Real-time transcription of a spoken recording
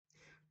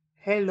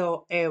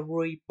Hello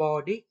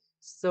everybody.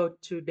 So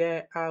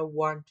today I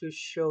want to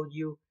show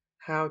you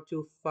how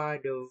to find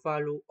the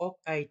value of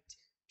 8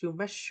 to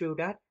make sure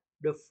that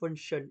the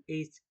function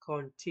is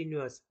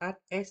continuous at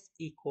s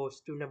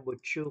equals to number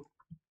 2.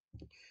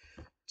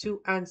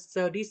 To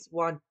answer this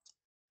one,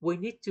 we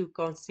need to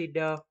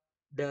consider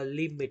the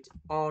limit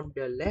on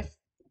the left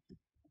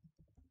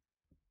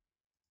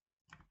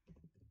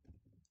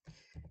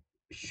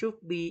should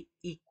be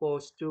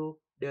equals to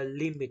the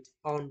limit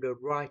on the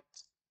right.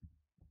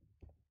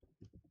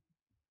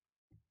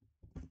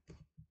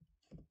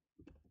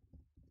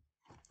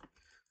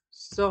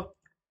 So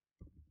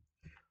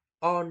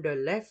on the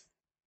left,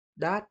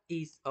 that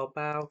is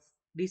about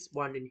this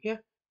one in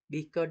here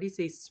because this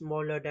is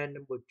smaller than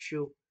number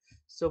 2.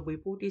 So we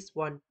put this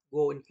one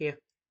go in here.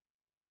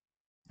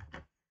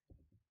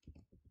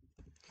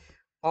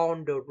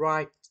 On the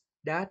right,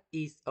 that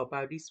is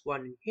about this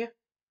one in here.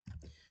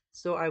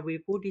 So I will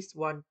put this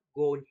one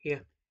go in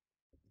here.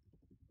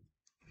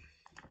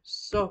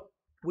 So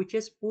we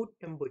just put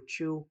number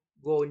 2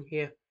 go in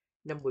here.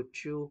 Number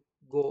 2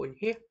 go in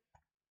here.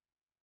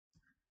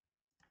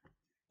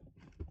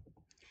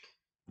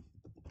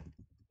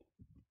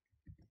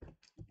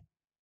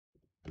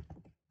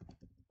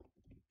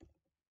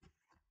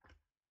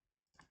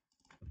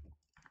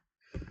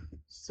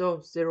 So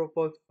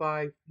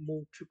 0.5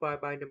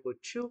 multiplied by number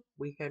 2,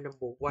 we have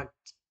number 1.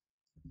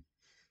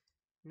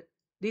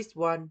 This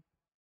one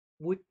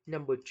with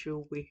number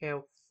 2, we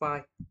have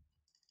 5.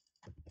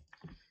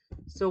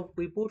 So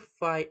we put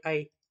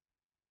 5a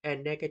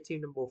and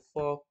negative number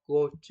 4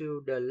 go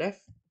to the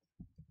left.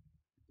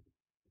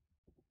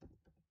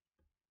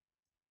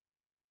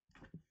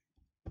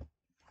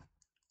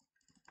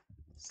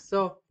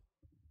 So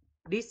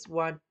this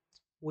one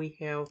we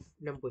have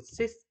number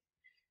 6,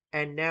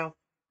 and now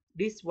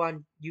this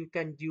one you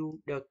can use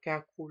the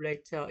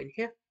calculator in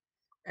here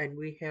and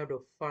we have the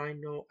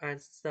final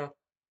answer.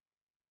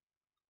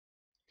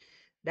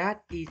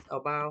 That is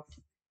about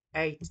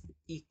 8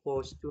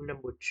 equals to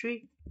number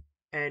 3,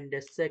 and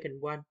the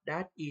second one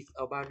that is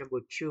about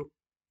number 2.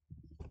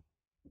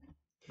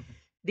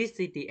 This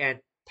is the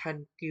end.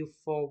 Thank you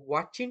for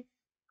watching.